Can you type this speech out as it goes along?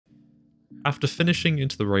After finishing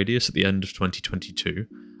Into the Radius at the end of 2022,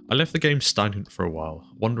 I left the game stagnant for a while,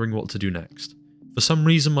 wondering what to do next. For some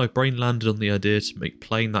reason my brain landed on the idea to make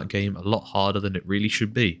playing that game a lot harder than it really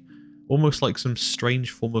should be, almost like some strange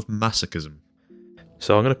form of masochism.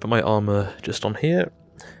 So I'm going to put my armour just on here,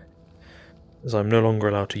 as I'm no longer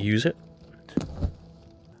allowed to use it.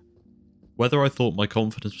 Whether I thought my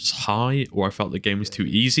confidence was high or I felt the game was too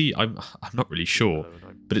easy, I'm not really sure,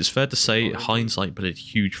 but it's fair to say hindsight played a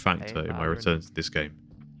huge factor in my return to this game.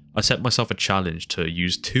 I set myself a challenge to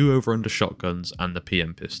use 2 over-under shotguns and the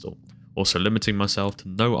PM pistol, also limiting myself to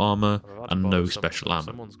no armour and no special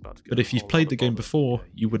ammo. But if you've played the game before,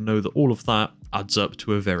 you would know that all of that adds up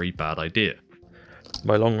to a very bad idea.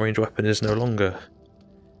 My long-range weapon is no longer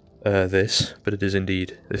this, but it is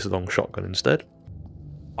indeed this long shotgun instead.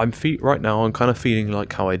 Right now I'm kind of feeling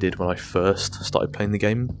like how I did when I first started playing the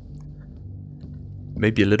game.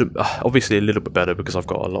 Maybe obviously a little bit better because I've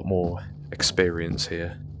got a lot more experience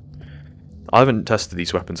here. I haven't tested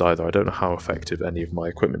these weapons either. I don't know how effective any of my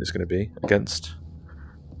equipment is going to be against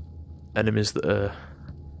enemies that are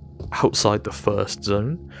outside the first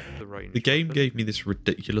zone. The game gave me this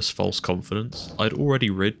ridiculous false confidence. I'd already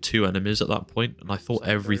rid 2 enemies at that point and I thought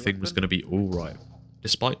everything was going to be alright.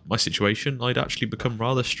 Despite my situation, I'd actually become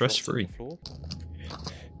rather stress-free.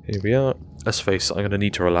 Here we are. Let's face it, I'm going to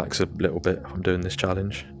need to relax a little bit if I'm doing this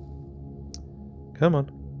challenge. Come on.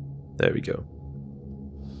 There we go.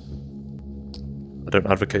 I don't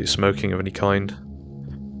advocate smoking of any kind,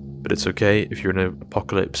 but it's okay if you're in an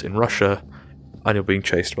apocalypse in Russia and you're being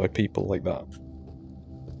chased by people like that.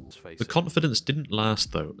 The confidence didn't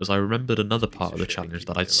last though, as I remembered another part of the challenge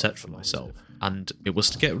that I'd set for myself, and it was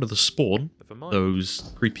to get rid of the spawn,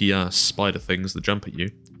 those creepy ass spider things that jump at you,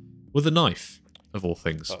 with a knife, of all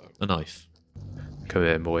things, a knife. Come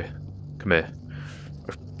here, boy. Come here.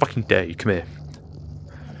 I fucking dare you, come here.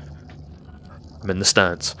 I'm in the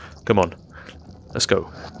stands. Come on. Let's go,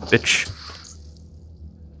 bitch.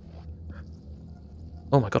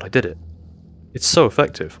 Oh my god, I did it. It's so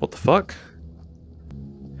effective. What the fuck?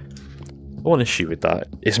 One issue with that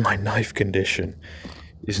is my knife condition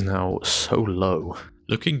is now so low.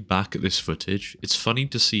 Looking back at this footage, it's funny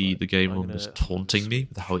to see the game almost taunting me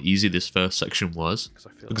with how easy this first section was,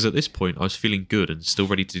 because at this point I was feeling good and still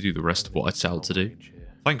ready to do the rest of what I'd set out to do.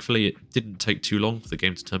 Thankfully it didn't take too long for the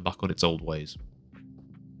game to turn back on its old ways.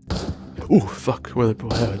 Ooh, fuck, where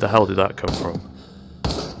the hell did that come from?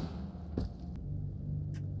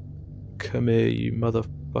 Come here, you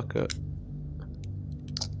motherfucker.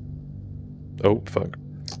 Oh, fuck.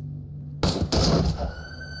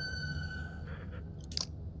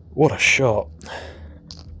 What a shot.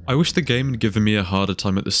 I wish the game had given me a harder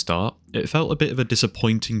time at the start. It felt a bit of a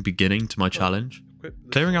disappointing beginning to my challenge.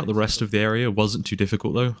 Clearing out the rest of the area wasn't too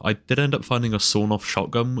difficult though. I did end up finding a sawn-off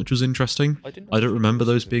shotgun, which was interesting. I don't remember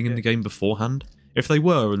those being in the game beforehand. If they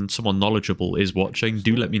were and someone knowledgeable is watching,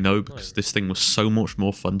 do let me know because this thing was so much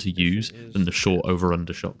more fun to use than the short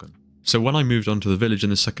over-under shotgun. So when I moved on to the village in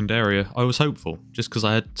the second area, I was hopeful, just because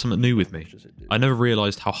I had something new with me. I never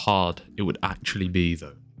realised how hard it would actually be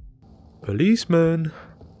though. Policeman!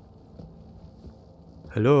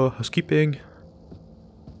 Hello, housekeeping.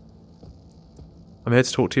 I'm here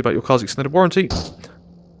to talk to you about your car's extended warranty.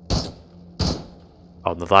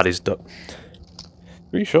 Oh no, that is done.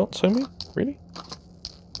 3 shots, homie? Really?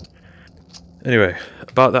 Anyway,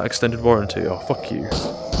 about that extended warranty. Oh, fuck you.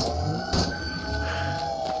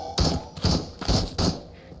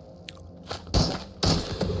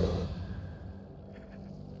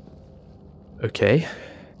 Okay.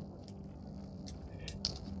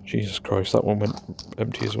 Jesus Christ, that one went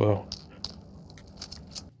empty as well.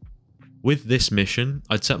 With this mission,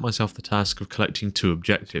 I'd set myself the task of collecting 2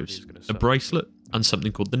 objectives, a bracelet and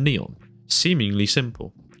something called the neon. Seemingly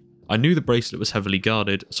simple. I knew the bracelet was heavily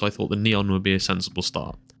guarded, so I thought the neon would be a sensible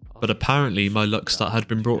start. But apparently my luck stat had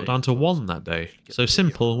been brought down to 1 that day, so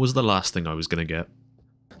simple was the last thing I was going to get.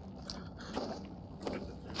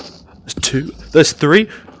 There's 2? There's 3?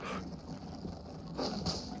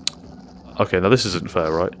 Okay, now this isn't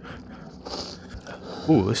fair, right?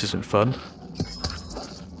 Ooh, this isn't fun.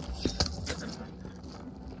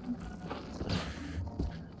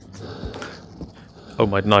 Oh,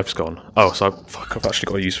 my knife's gone. Oh, so fuck, I've actually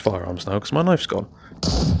got to use firearms now because my knife's gone.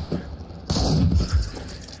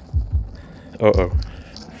 Uh-oh.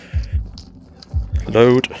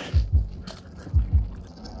 Load.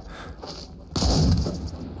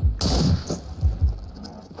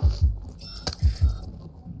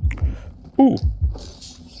 Ooh.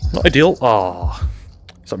 Not ideal. Ah.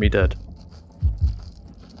 Is that me dead?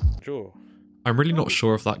 Sure. I'm really not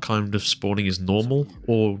sure if that kind of spawning is normal,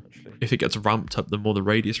 or If it gets ramped up the more the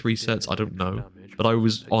radius resets, I don't know. But I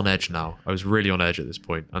was on edge now. I was really on edge at this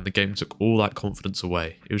point, and the game took all that confidence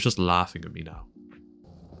away. It was just laughing at me now.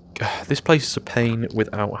 This place is a pain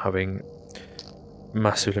without having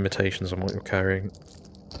massive limitations on what you're carrying.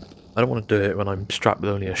 I don't want to do it when I'm strapped with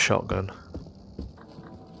only a shotgun.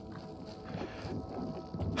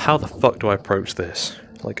 How the fuck do I approach this?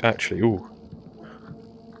 Like, actually, ooh.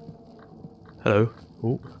 Hello.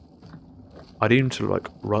 Ooh. I need him to, like,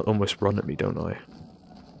 almost run at me, don't I?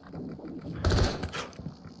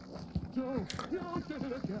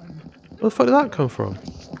 Where the fuck did that come from?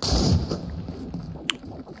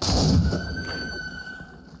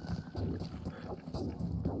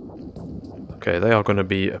 Okay, they are going to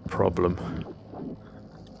be a problem.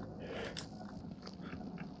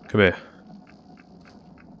 Come here.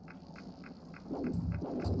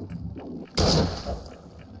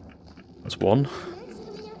 That's one.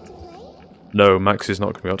 No, Max is not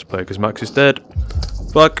going to be able to play because Max is dead.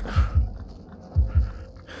 Fuck.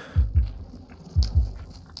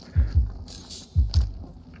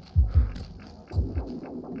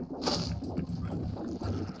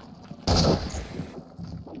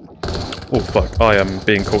 Oh fuck, I am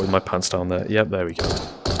being caught with my pants down there. Yep, there we go.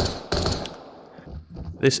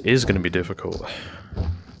 This is going to be difficult.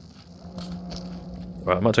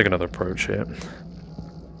 Right, I might take another approach here.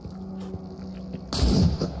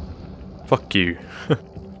 Fuck you.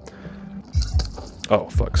 Oh,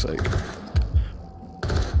 fuck's sake.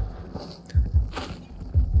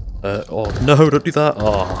 Oh no, don't do that!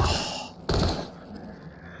 Oh.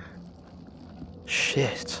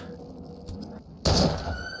 Shit.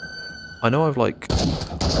 I know I've, like,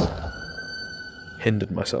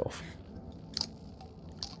 hindered myself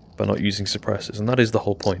by not using suppressors, and that is the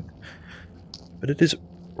whole point. But it is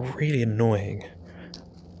really annoying.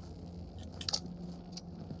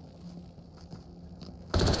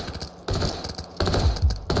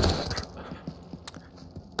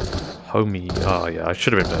 Homie. Oh yeah, I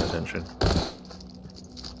should have been paying attention.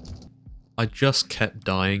 I just kept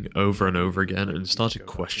dying over and over again and started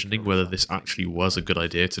questioning whether this actually was a good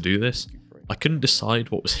idea to do this. I couldn't decide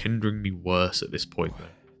what was hindering me worse at this point,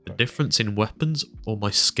 the difference in weapons or my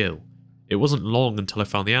skill. It wasn't long until I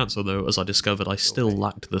found the answer though, as I discovered I still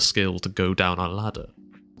lacked the skill to go down a ladder.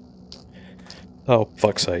 Oh,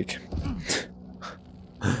 fuck's sake.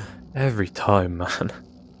 Every time, man.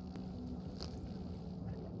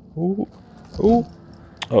 Ooh. Ooh.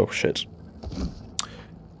 Oh, shit.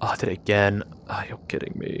 Oh, I did it again. Ah, you're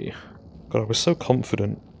kidding me. God, I was so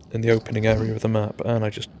confident in the opening area of the map, and I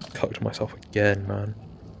just cucked myself again, man.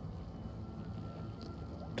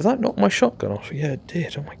 Did that knock my shotgun off? Yeah, it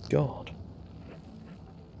did. Oh my god.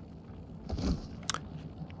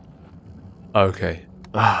 Okay.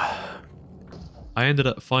 I ended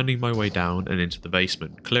up finding my way down and into the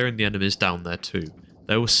basement, clearing the enemies down there too.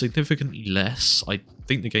 There was significantly less. I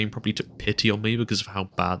think the game probably took pity on me because of how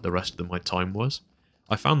bad the rest of my time was.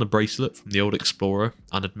 I found the bracelet from the old explorer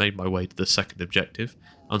and had made my way to the second objective,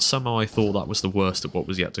 and somehow I thought that was the worst of what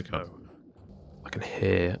was yet to come. I can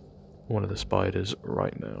hear one of the spiders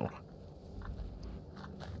right now.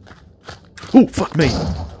 Oh, fuck me!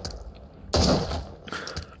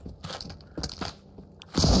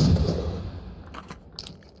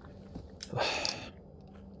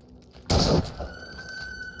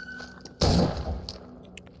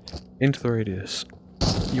 Into the radius.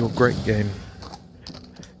 You're a great game.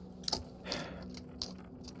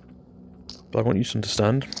 But I want you to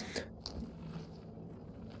understand,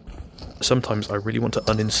 sometimes I really want to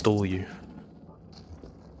uninstall you.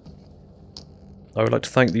 I would like to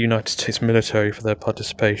thank the United States military for their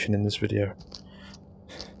participation in this video.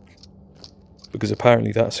 Because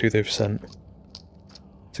apparently that's who they've sent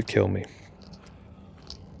to kill me.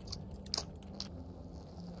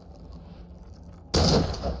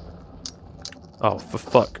 Oh, for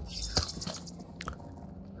fuck.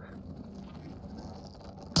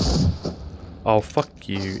 Oh, fuck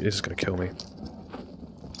you. This is gonna kill me.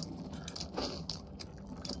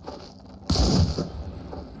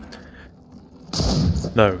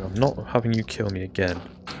 No, I'm not having you kill me again.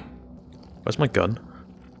 Where's my gun?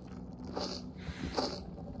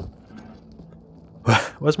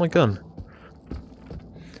 Where's my gun?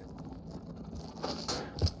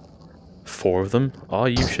 4 of them? Are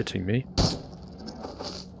you shitting me?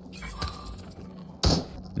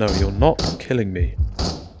 No, you're not killing me.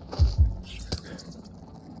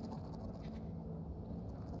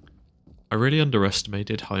 I really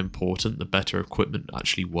underestimated how important the better equipment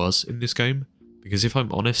actually was in this game, because if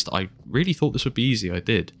I'm honest, I really thought this would be easy. I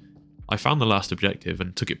did. I found the last objective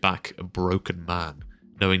and took it back a broken man.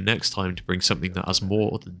 knowing next time to bring something that has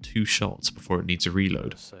more than 2 shots before it needs a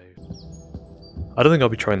reload. I don't think I'll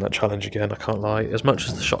be trying that challenge again, I can't lie. As much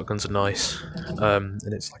as the shotguns are nice, and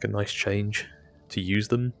it's like a nice change to use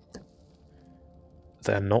them,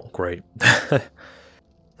 they're not great.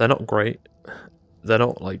 They're not great. They're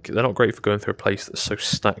not great for going through a place that's so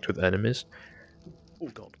stacked with enemies. Oh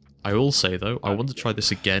god. I will say though, I want to try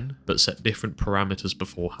this again, but set different parameters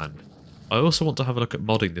beforehand. I also want to have a look at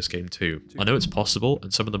modding this game too. I know it's possible,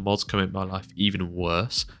 and some of the mods can make my life even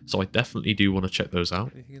worse, so I definitely do want to check those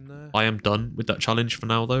out. I am done with that challenge for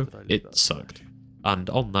now though, it sucked. And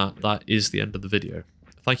on that, that is the end of the video.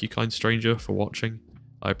 Thank you kind stranger for watching.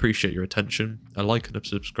 I appreciate your attention. A like and a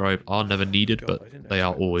subscribe are never needed, but they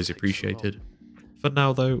are always appreciated. For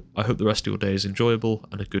now though, I hope the rest of your day is enjoyable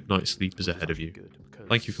and a good night's sleep is ahead of you.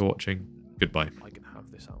 Thank you for watching, goodbye.